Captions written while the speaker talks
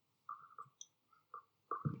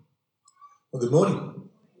Well, good morning.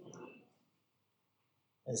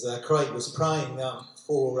 As Craig was praying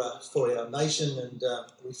for our nation and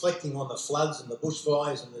reflecting on the floods and the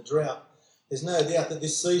bushfires and the drought, there's no doubt that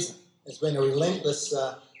this season has been a relentless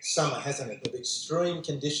summer, hasn't it? Of extreme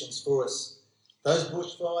conditions for us. Those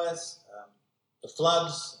bushfires, the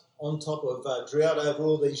floods, on top of drought over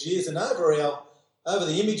all these years, and over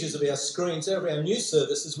the images of our screens, over our news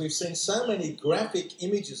services, we've seen so many graphic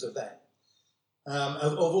images of that.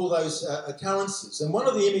 Of all those occurrences. And one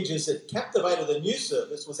of the images that captivated the news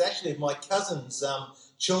service was actually of my cousin's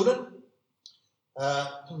children.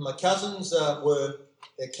 My cousins were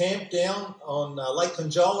camped down on Lake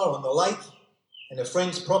Conjola on the lake and a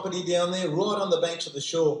friend's property down there right on the banks of the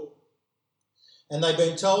shore. And they'd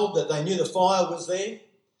been told that they knew the fire was there,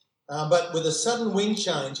 but with a sudden wind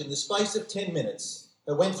change in the space of 10 minutes,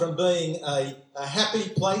 it went from being a happy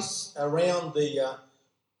place around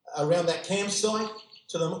that campsite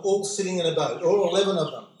to them all sitting in a boat, all 11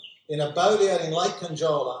 of them, in a boat out in Lake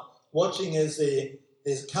Conjola, watching as their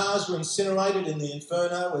cars were incinerated in the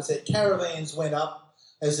inferno, as their caravans went up,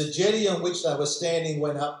 as the jetty on which they were standing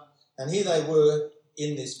went up, and here they were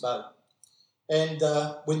in this boat. And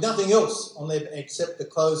with nothing else on their except the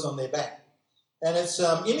clothes on their back. And it's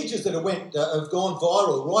images that have gone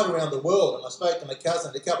viral right around the world. And I spoke to my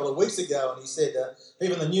cousin a couple of weeks ago, and he said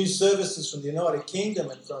even the news services from the United Kingdom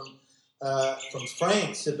and from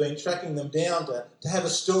France have been tracking them down to have a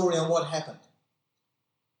story on what happened.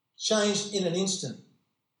 Changed in an instant.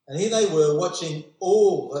 And here they were watching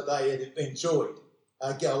all that they had enjoyed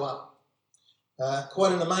go up.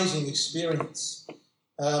 Quite an amazing experience.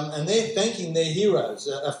 And they're thanking their heroes.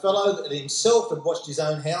 A fellow that himself had watched his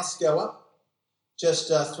own house go up.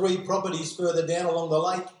 Just 3 properties further down along the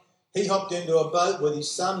lake, he hopped into a boat with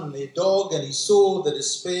his son and their dog, and he saw the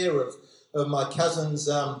despair of my cousin's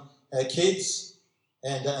kids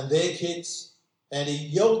and their kids, and he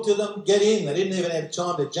yelled to them, "Get in." They didn't even have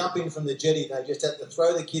time to jump in from the jetty. They just had to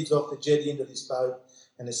throw the kids off the jetty into this boat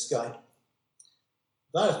and escape.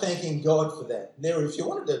 They are thanking God for that. Now, if you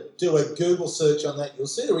wanted to do a Google search on that, you'll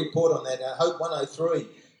see the report on that. Hope 103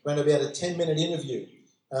 ran about a 10-minute interview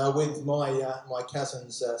with my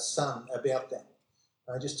cousin's son about that.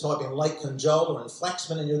 Just type in Lake Conjola and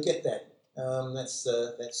Flaxman and you'll get that.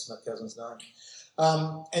 That's my cousin's name.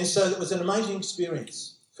 And so it was an amazing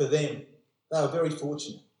experience for them. They were very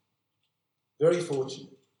fortunate. Very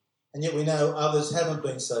fortunate. And yet we know others haven't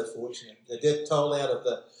been so fortunate. The death toll out of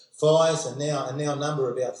the fires and now number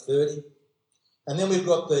about 30. And then we've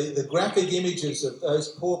got the graphic images of those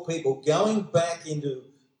poor people going back into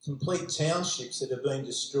complete townships that have been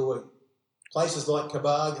destroyed, places like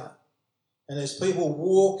Kabaga. And as people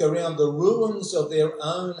walk around the ruins of their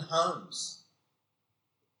own homes,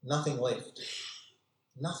 nothing left.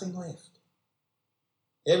 Nothing left.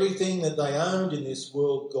 Everything that they owned in this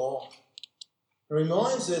world gone. It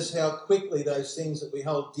reminds us how quickly those things that we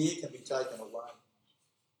hold dear can be taken away.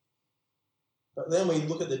 But then we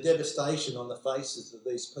look at the devastation on the faces of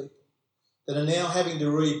these people that are now having to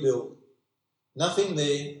rebuild. Nothing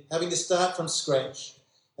there, having to start from scratch,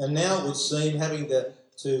 and now it would seem having to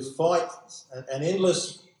fight an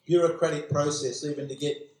endless bureaucratic process even to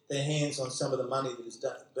get their hands on some of the money that has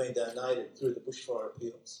been donated through the bushfire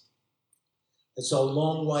appeals. It's a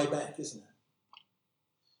long way back, isn't it?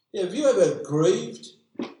 Yeah, have you ever grieved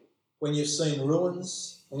when you've seen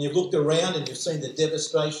ruins, when you've looked around and you've seen the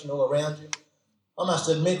devastation all around you? I must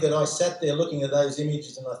admit that I sat there looking at those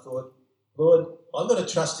images and I thought, Lord, I've got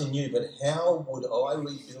to trust in you, but how would I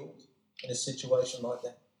rebuild in a situation like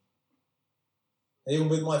that? Even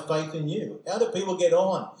with my faith in you. How do people get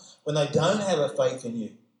on when they don't have a faith in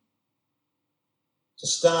you? To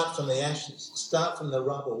start from the ashes, to start from the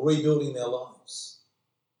rubble, rebuilding their lives.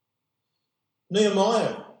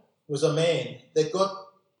 Nehemiah was a man that got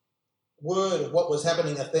word of what was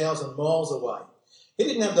happening 1,000 miles away. He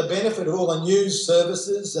didn't have the benefit of all the news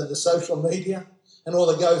services and the social media and all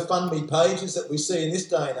the GoFundMe pages that we see in this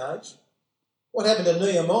day and age. What happened to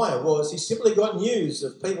Nehemiah was he simply got news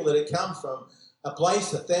of people that had come from a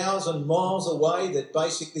place 1,000 miles away that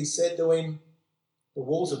basically said to him, the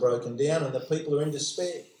walls are broken down and the people are in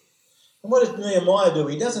despair. And what does Nehemiah do?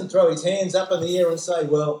 He doesn't throw his hands up in the air and say,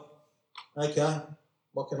 well, okay,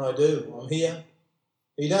 what can I do? I'm here.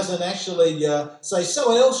 He doesn't actually say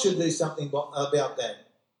someone else should do something about that.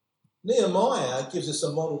 Nehemiah gives us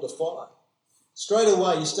a model to follow. Straight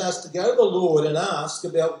away he starts to go to the Lord and ask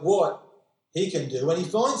about what he can do, and he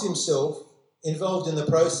finds himself involved in the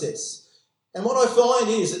process. And what I find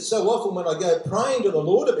is that so often when I go praying to the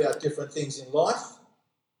Lord about different things in life,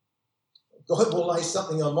 God will lay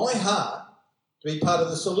something on my heart to be part of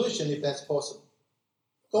the solution if that's possible.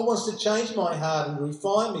 God wants to change my heart and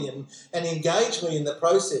refine me and engage me in the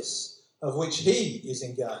process of which he is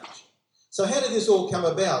engaged. So how did this all come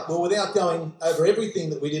about? Well, without going over everything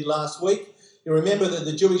that we did last week, you remember that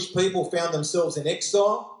the Jewish people found themselves in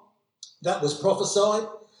exile. That was prophesied.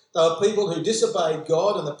 They were people who disobeyed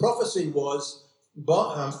God, and the prophecy was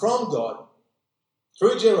from God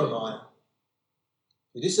through Jeremiah.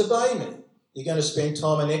 You disobey me, you're going to spend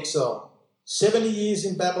time in exile. 70 years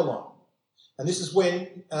in Babylon. And this is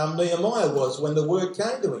when Nehemiah was, when the word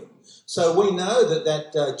came to him. So we know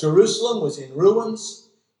that Jerusalem was in ruins.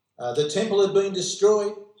 The temple had been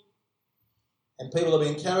destroyed. And people had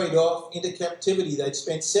been carried off into captivity. They'd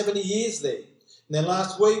spent 70 years there. And then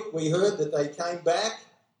last week we heard that they came back.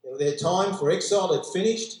 Their time for exile had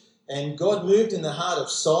finished. And God moved in the heart of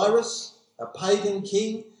Cyrus, a pagan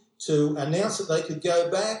king, to announce that they could go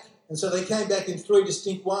back. And so they came back in 3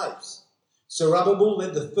 distinct waves. Zerubbabel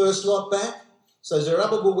led the first lot back. So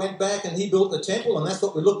Zerubbabel went back and he built the temple, and that's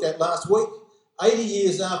what we looked at last week. 80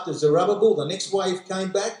 years after Zerubbabel, the next wave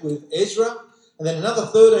came back with Ezra, and then another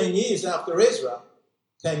 13 years after Ezra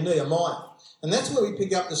came Nehemiah. And that's where we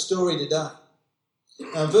pick up the story today.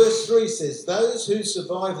 Verse 3 says, those who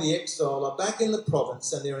survive the exile are back in the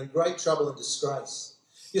province and they're in great trouble and disgrace.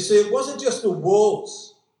 You see, it wasn't just the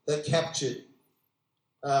walls that captured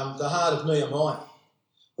the heart of Nehemiah.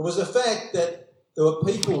 It was the fact that there were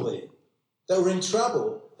people there. They were in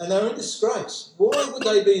trouble and they were in disgrace. Why would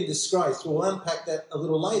they be in disgrace? We'll unpack that a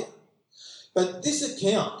little later. But this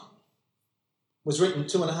account was written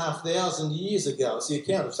 2,500 years ago. It's the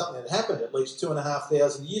account of something that happened at least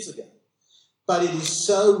 2,500 years ago. But it is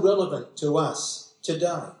so relevant to us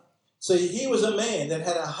today. So here was a man that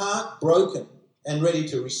had a heart broken and ready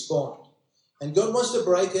to respond. And God wants to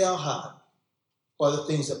break our heart by the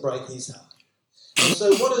things that break his heart. And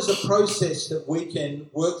so what is the process that we can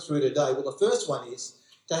work through today? Well, the first one is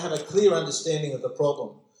to have a clear understanding of the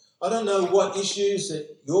problem. I don't know what issues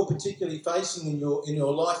that you're particularly facing in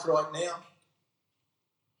your life right now,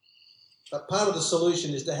 but part of the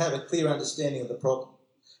solution is to have a clear understanding of the problem.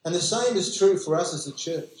 And the same is true for us as a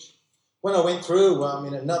church. When I went through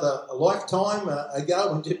in a lifetime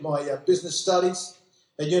ago and did my business studies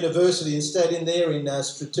at university and stayed in there in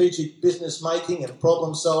strategic business making and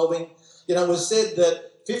problem solving, it was said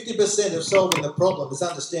that 50% of solving the problem is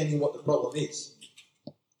understanding what the problem is.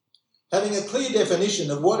 Having a clear definition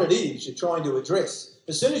of what it is you're trying to address.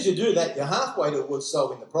 As soon as you do that, you're halfway towards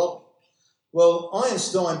solving the problem. Well,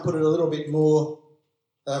 Einstein put it a little bit more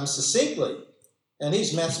succinctly, and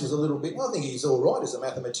his maths was a little bit, I think he's all right as a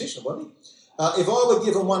mathematician, wasn't he? If I were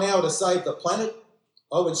given 1 hour to save the planet,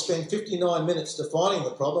 I would spend 59 minutes defining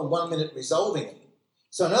the problem, 1 minute resolving it.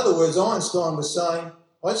 So in other words, Einstein was saying,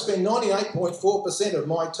 I'd spend 98.4% of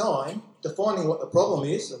my time defining what the problem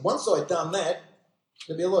is, and once I'd done that,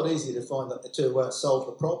 it'd be a lot easier to solve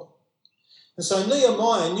the problem. And so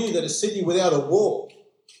Nehemiah knew that a city without a wall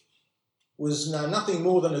was nothing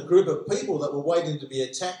more than a group of people that were waiting to be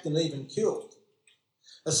attacked and even killed.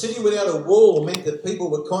 A city without a wall meant that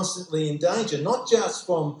people were constantly in danger, not just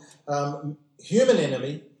from human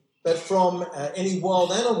enemy, but from any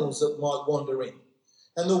wild animals that might wander in.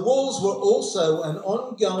 And the walls were also an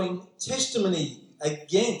ongoing testimony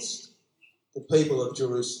against the people of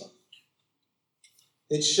Jerusalem.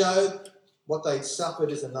 It showed what they'd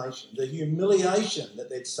suffered as a nation, the humiliation that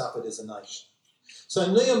they'd suffered as a nation.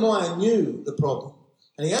 So Nehemiah knew the problem,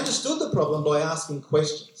 and he understood the problem by asking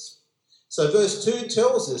questions. So verse 2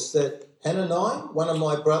 tells us that Hanani, one of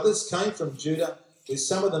my brothers, came from Judah with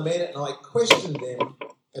some of the men, and I questioned them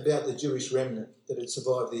about the Jewish remnant that had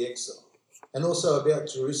survived the exile, and also about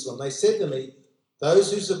Jerusalem. They said to me,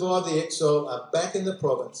 those who survived the exile are back in the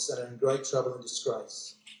province and are in great trouble and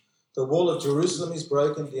disgrace. The wall of Jerusalem is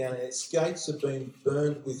broken down and its gates have been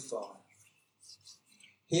burned with fire.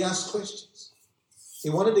 He asked questions. He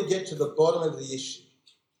wanted to get to the bottom of the issue.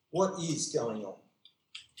 What is going on?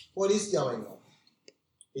 What is going on?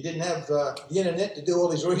 He didn't have the internet to do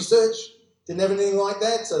all his research, didn't have anything like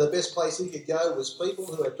that, so the best place he could go was people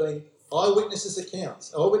who had been eyewitness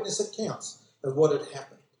accounts of what had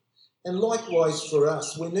happened. And likewise for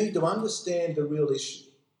us, we need to understand the real issue.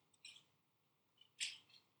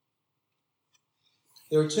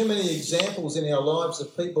 There are too many examples in our lives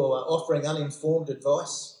of people offering uninformed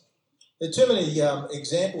advice. There are too many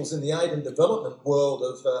examples in the aid and development world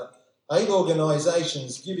of aid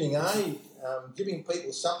organisations giving aid, giving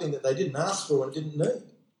people something that they didn't ask for and didn't need,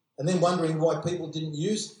 and then wondering why people didn't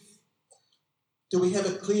use it. Do we have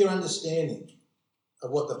a clear understanding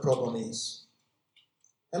of what the problem is?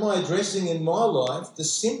 Am I addressing in my life the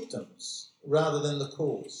symptoms rather than the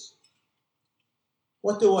cause?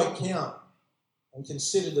 What do I count and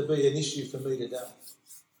considered to be an issue for me today?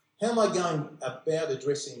 How am I going about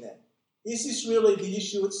addressing that? Is this really the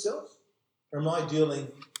issue itself? Or am I dealing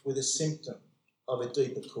with a symptom of a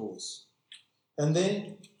deeper cause? And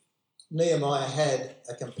then Nehemiah had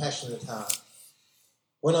a compassionate heart.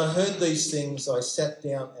 When I heard these things, I sat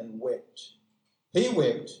down and wept. He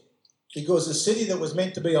wept because the city that was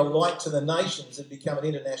meant to be a light to the nations had become an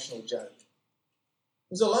international joke.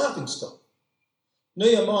 It was a laughing stock.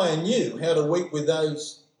 Nehemiah knew how to weep with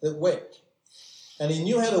those that wept. And he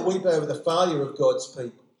knew how to weep over the failure of God's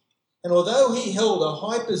people. And although he held a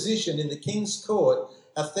high position in the king's court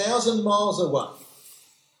 1,000 miles away,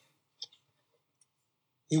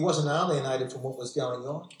 he wasn't alienated from what was going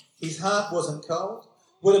on. His heart wasn't cold.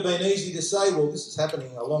 Would have been easy to say, well, this is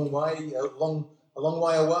happening a long way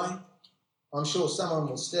away. I'm sure someone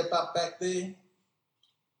will step up back there.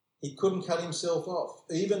 He couldn't cut himself off.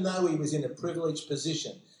 Even though he was in a privileged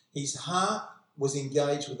position, his heart was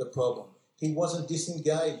engaged with the problem. He wasn't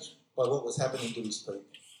disengaged by what was happening to his people.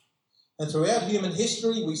 And throughout human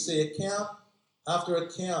history, we see account after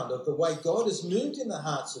account of the way God has moved in the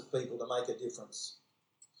hearts of people to make a difference.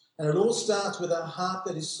 And it all starts with a heart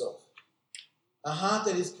that is soft, a heart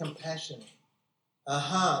that is compassionate, a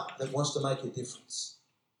heart that wants to make a difference.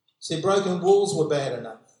 See, broken walls were bad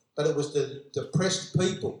enough, but it was the depressed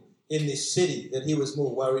people in this city that he was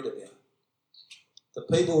more worried about. The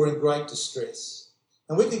people were in great distress.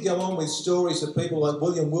 And we could go on with stories of people like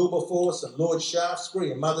William Wilberforce and Lord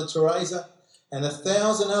Shaftesbury and Mother Teresa and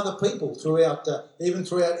 1,000 other people even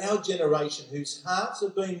throughout our generation whose hearts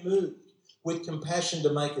have been moved with compassion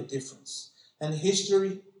to make a difference. And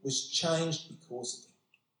history was changed because of them.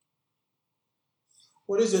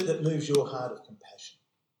 What is it that moves your heart of compassion?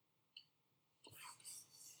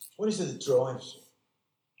 What is it that drives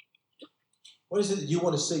you? What is it that you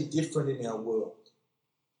want to see different in our world?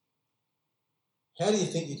 How do you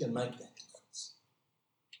think you can make that difference?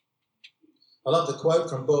 I love the quote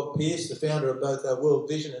from Bob Pierce, the founder of both our World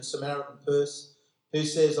Vision and Samaritan Purse, who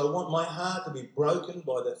says, I want my heart to be broken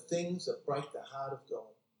by the things that break the heart of God.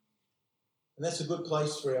 And that's a good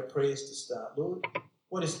place for our prayers to start. Lord,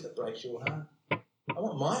 what is it that breaks your heart? I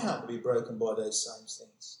want my heart to be broken by those same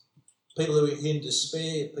things. People who are in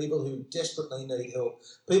despair, people who desperately need help,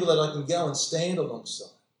 people that I can go and stand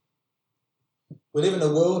alongside. We live in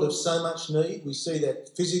a world of so much need. We see that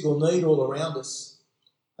physical need all around us,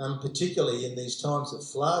 particularly in these times of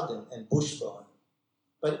flood and bushfire.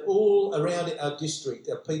 But all around our district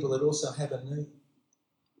are people that also have a need.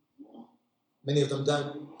 Many of them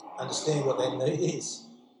don't understand what that need is,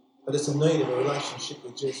 but it's a need of a relationship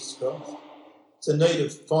with Jesus Christ. It's a need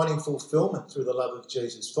of finding fulfilment through the love of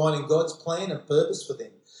Jesus, finding God's plan and purpose for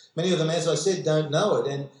them. Many of them, as I said, don't know it,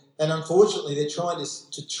 and unfortunately they're trying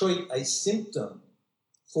to treat a symptom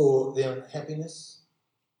for their unhappiness,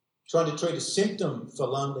 trying to treat a symptom for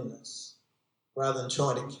loneliness, rather than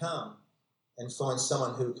trying to come and find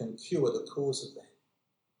someone who can cure the cause of that.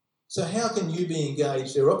 So how can you be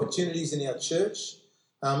engaged? There are opportunities in our church,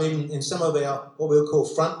 even in some of our what we'll call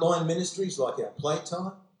frontline ministries, like our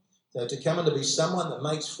playtime, to come and to be someone that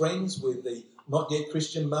makes friends with the not yet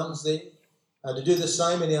Christian mums there, to do the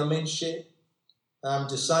same in our men's shed,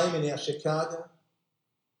 the same in our Chicago,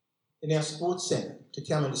 in our sports centre, to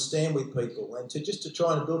come and to stand with people and to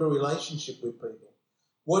try and build a relationship with people.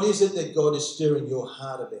 What is it that God is stirring your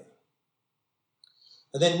heart about?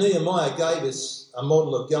 And then Nehemiah gave us a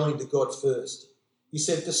model of going to God first. He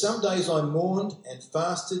said, for some days I mourned and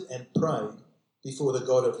fasted and prayed before the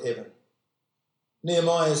God of heaven.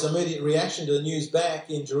 Nehemiah's immediate reaction to the news back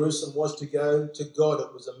in Jerusalem was to go to God.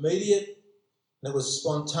 It was immediate and it was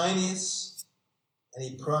spontaneous, and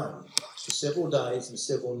he prayed for several days and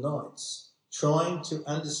several nights, trying to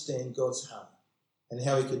understand God's heart and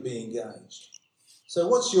how he could be engaged. So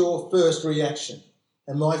what's your first reaction?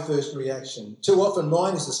 And my first reaction? Too often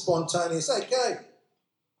mine is a spontaneous, okay,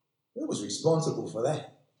 who was responsible for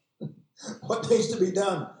that? What needs to be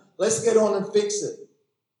done? Let's get on and fix it.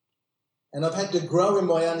 And I've had to grow in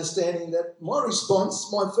my understanding that my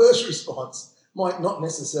first response, might not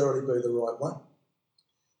necessarily be the right one.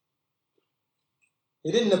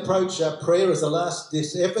 He didn't approach prayer as a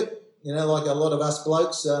last-ditch effort, like a lot of us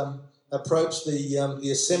blokes approach the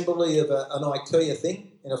assembly of an IKEA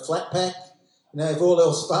thing in a flat pack. If all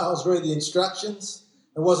else fails, read the instructions.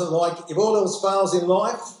 It wasn't like, if all else fails in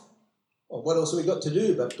life, well, what else have we got to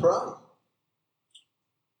do but pray?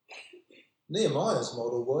 Nehemiah's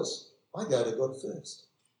model was, I go to God first.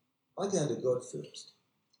 I go to God first.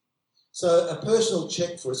 So a personal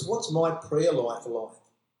check for us, what's my prayer life like?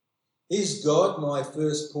 Is God my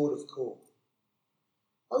first port of call?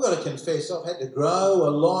 I've got to confess, I've had to grow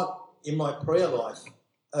a lot in my prayer life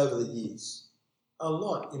over the years. A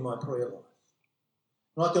lot in my prayer life.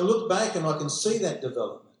 And I can look back and I can see that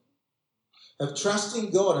development of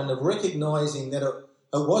trusting God and of recognising that it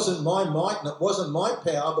wasn't my might and it wasn't my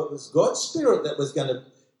power, but it was God's Spirit that was going to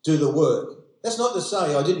do the work. That's not to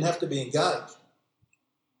say I didn't have to be engaged.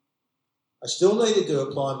 I still needed to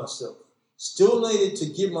apply myself, still needed to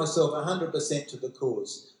give myself 100% to the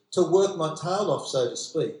cause, to work my tail off, so to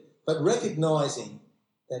speak, but recognising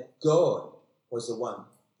that God was the one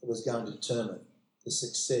that was going to determine the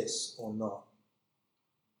success or not.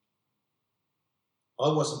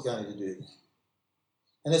 I wasn't going to do that.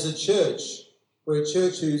 And as a church, we're a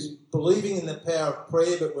church who's believing in the power of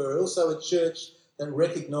prayer, but we're also a church that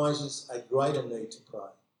recognises a greater need to pray.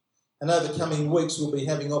 And over coming weeks, we'll be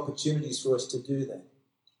having opportunities for us to do that.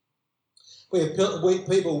 We have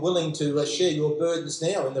people willing to share your burdens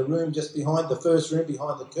now in the room just behind the first room,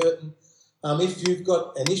 behind the curtain. If you've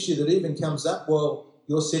got an issue that even comes up while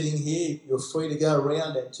you're sitting here, you're free to go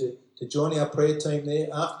around and to join our prayer team there.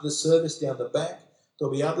 After the service down the back,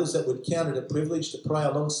 there'll be others that would count it a privilege to pray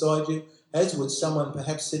alongside you, as would someone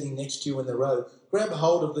perhaps sitting next to you in the row. Grab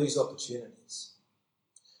hold of these opportunities.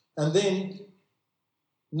 And then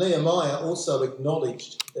Nehemiah also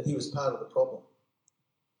acknowledged that he was part of the problem.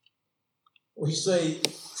 We see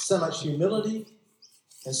so much humility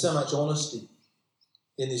and so much honesty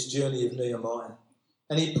in this journey of Nehemiah.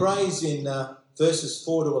 And he prays in verses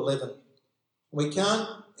 4 to 11. We can't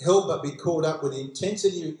help but be caught up with the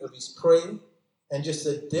intensity of his prayer and just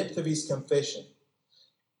the depth of his confession.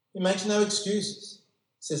 He makes no excuses.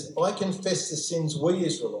 He says, I confess the sins we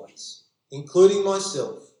Israelites, including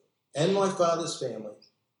myself and my father's family,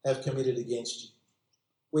 have committed against you.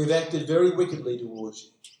 We've acted very wickedly towards you.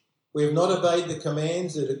 We have not obeyed the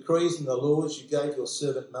commands, the decrees and the laws you gave your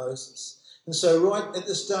servant Moses. And so right at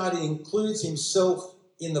the start, he includes himself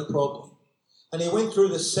in the problem. And he went through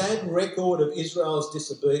the sad record of Israel's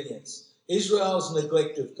disobedience, Israel's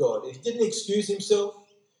neglect of God. He didn't excuse himself,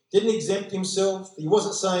 didn't exempt himself. He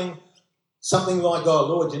wasn't saying something like, oh,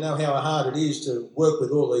 Lord, you know how hard it is to work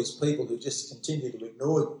with all these people who just continue to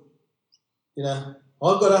ignore you. You know,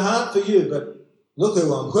 I've got a heart for you, but look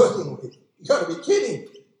who I'm working with. You've got to be kidding.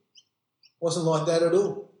 Wasn't like that at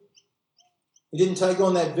all. He didn't take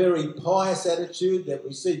on that very pious attitude that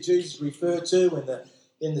we see Jesus refer to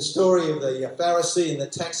in the story of the Pharisee and the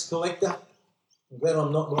tax collector. I'm glad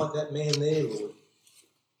I'm not like that man there, Lord.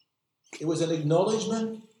 It was an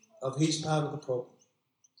acknowledgement of his part of the problem.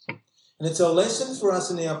 And it's a lesson for us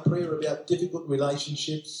in our prayer about difficult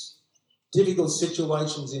relationships, difficult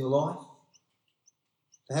situations in life.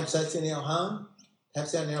 Perhaps that's in our home,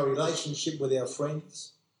 perhaps in our relationship with our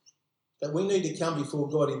friends. That we need to come before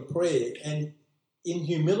God in prayer and in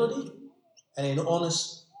humility and in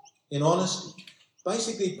honesty.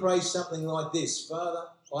 Basically pray something like this: Father,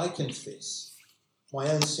 I confess my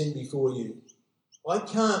own sin before you. I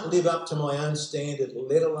can't live up to my own standard,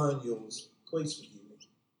 let alone yours. Please forgive me.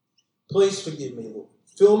 Please forgive me, Lord.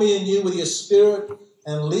 Fill me anew with your Spirit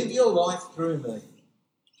and live your life through me.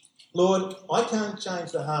 Lord, I can't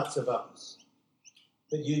change the hearts of others,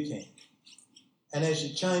 but you can. And as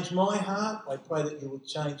you change my heart, I pray that you will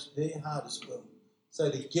change their heart as well.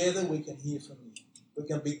 So together we can hear from you. We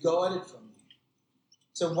can be guided from you.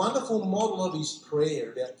 It's a wonderful model of his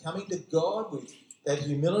prayer about coming to God with that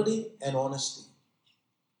humility and honesty.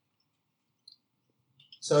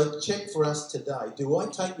 So check for us today. Do I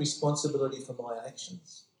take responsibility for my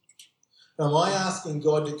actions? Am I asking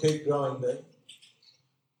God to keep growing me?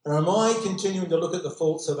 Or am I continuing to look at the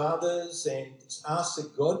faults of others and ask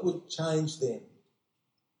that God would change them?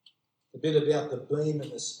 A bit about the beam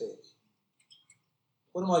and the speck.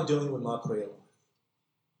 What am I doing with my prayer life?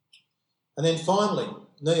 And then finally,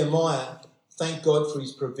 Nehemiah thanked God for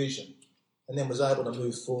his provision and then was able to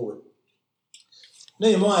move forward.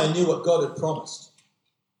 Nehemiah knew what God had promised.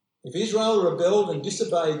 If Israel rebelled and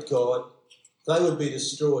disobeyed God, they would be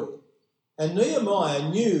destroyed. And Nehemiah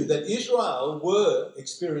knew that Israel were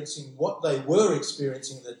experiencing what they were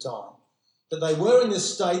experiencing at the time, that they were in the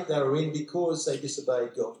state they were in because they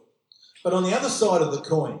disobeyed God. But on the other side of the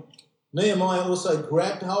coin, Nehemiah also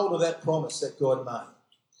grabbed hold of that promise that God made.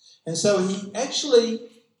 And so he actually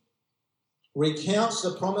recounts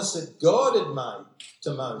the promise that God had made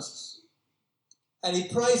to Moses. And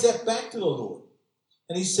he prays that back to the Lord.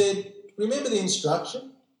 And he said, remember the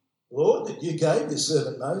instruction, Lord, that you gave your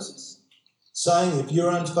servant Moses, saying, if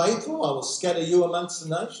you're unfaithful, I will scatter you amongst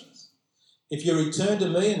the nations. If you return to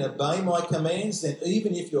me and obey my commands, then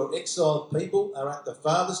even if your exiled people are at the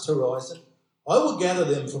farthest horizon, I will gather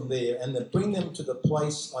them from there and then bring them to the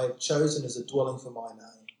place I have chosen as a dwelling for my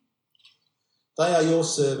name. They are your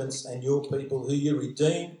servants and your people who you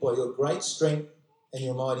redeemed by your great strength and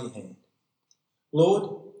your mighty hand.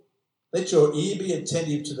 Lord, let your ear be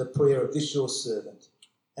attentive to the prayer of this your servant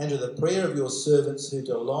and to the prayer of your servants who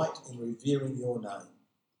delight in revering your name.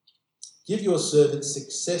 Give your servant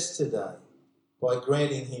success today by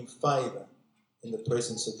granting him favour in the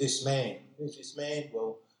presence of this man. Who's this man?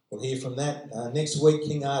 Well, we'll hear from that next week.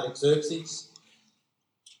 King Artaxerxes.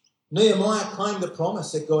 Nehemiah claimed the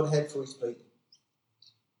promise that God had for his people.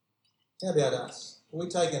 How about us? Are we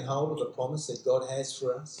taking hold of the promise that God has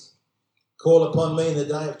for us? Call upon me in the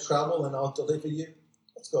day of trouble and I'll deliver you.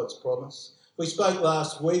 That's God's promise. We spoke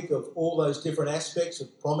last week of all those different aspects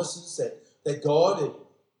of promises that God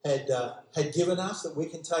had given us that we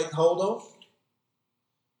can take hold of.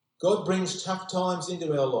 God brings tough times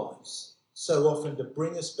into our lives so often to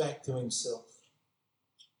bring us back to himself.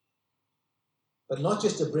 But not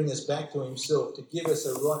just to bring us back to himself, to give us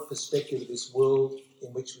a right perspective of this world in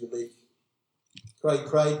which we live. Craig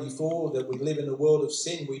prayed before that we live in a world of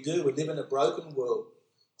sin. We do. We live in a broken world.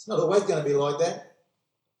 It's not always going to be like that.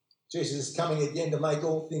 Jesus is coming again to make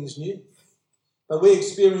all things new. But we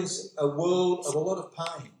experience a world of a lot of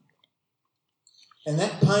pain. And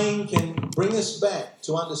that pain can bring us back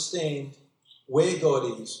to understand where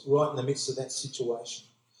God is right in the midst of that situation.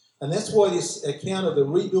 And that's why this account of the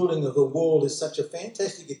rebuilding of the wall is such a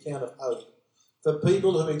fantastic account of hope for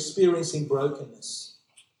people who are experiencing brokenness.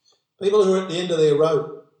 People who are at the end of their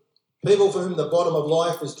rope. People for whom the bottom of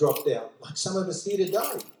life has dropped out. Like some of us here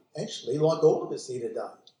today. Actually, like all of us here today.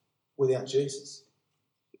 Without Jesus.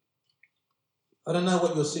 I don't know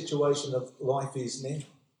what your situation of life is now.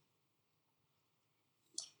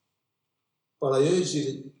 But I urge you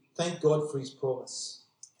to thank God for his promise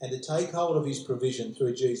and to take hold of his provision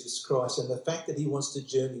through Jesus Christ and the fact that he wants to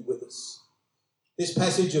journey with us. This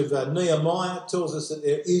passage of Nehemiah tells us that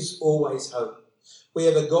there is always hope. We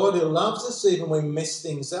have a God who loves us even when we mess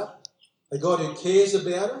things up, a God who cares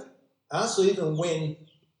about us even when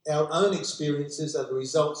our own experiences are the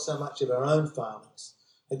result so much of our own failings,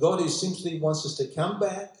 a God who simply wants us to come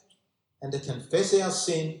back and to confess our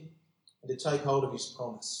sin and to take hold of his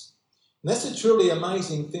promise. And that's a truly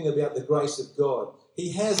amazing thing about the grace of God.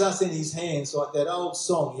 He has us in his hands, like that old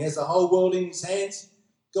song. He has the whole world in his hands.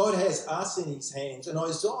 God has us in his hands. And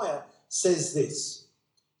Isaiah says this,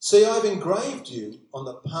 "See, I've engraved you on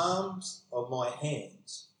the palms of my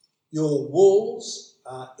hands. Your walls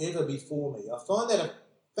are ever before me." I find that a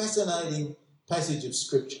fascinating passage of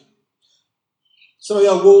Scripture. Some of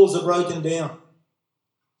our walls are broken down.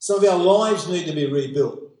 Some of our lives need to be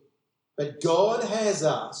rebuilt. But God has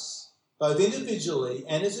us, both individually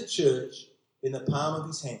and as a church, in the palm of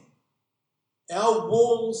his hand. Our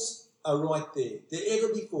walls are right there. They're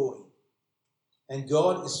ever before him. And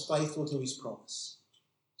God is faithful to his promise.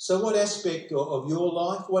 So what aspect of your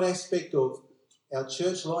life, what aspect of our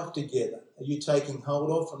church life together are you taking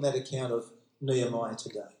hold of from that account of Nehemiah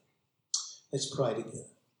today? Let's pray together.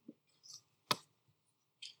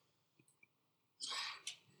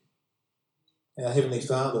 Our Heavenly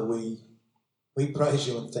Father, we praise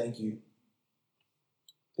you and thank you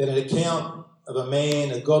that an account of a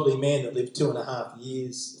man, a godly man that lived 2,500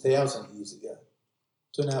 years ago,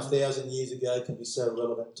 2,500 years ago can be so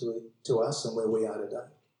relevant to us and where we are today.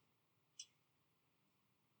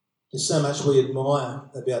 There's so much we admire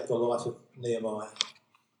about the life of Nehemiah.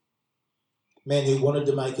 A man who wanted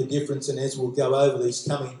to make a difference, and as we'll go over these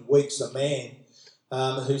coming weeks, a man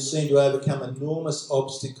who seemed to overcome enormous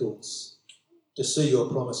obstacles to see your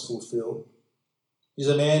promise fulfilled. He's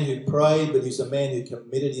a man who prayed, but he's a man who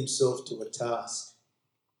committed himself to a task,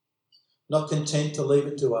 not content to leave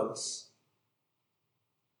it to others,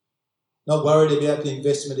 not worried about the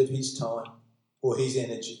investment of his time or his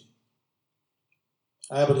energy,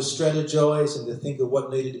 able to strategise and to think of what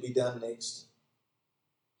needed to be done next.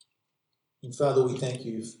 And Father, we thank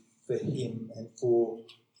you for him and for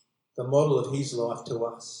the model of his life to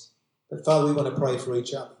us. But Father, we want to pray for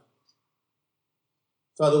each other.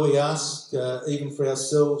 Father, we ask, even for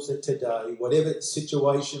ourselves, that today, whatever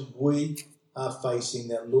situation we are facing,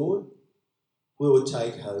 that, Lord, we would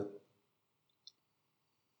take hope.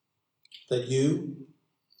 That you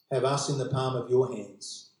have us in the palm of your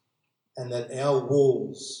hands and that our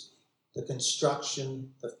walls, the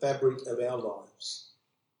construction, the fabric of our lives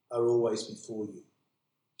are always before you.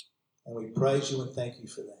 And we praise you and thank you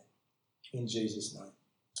for that. In Jesus'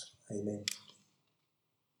 name, amen.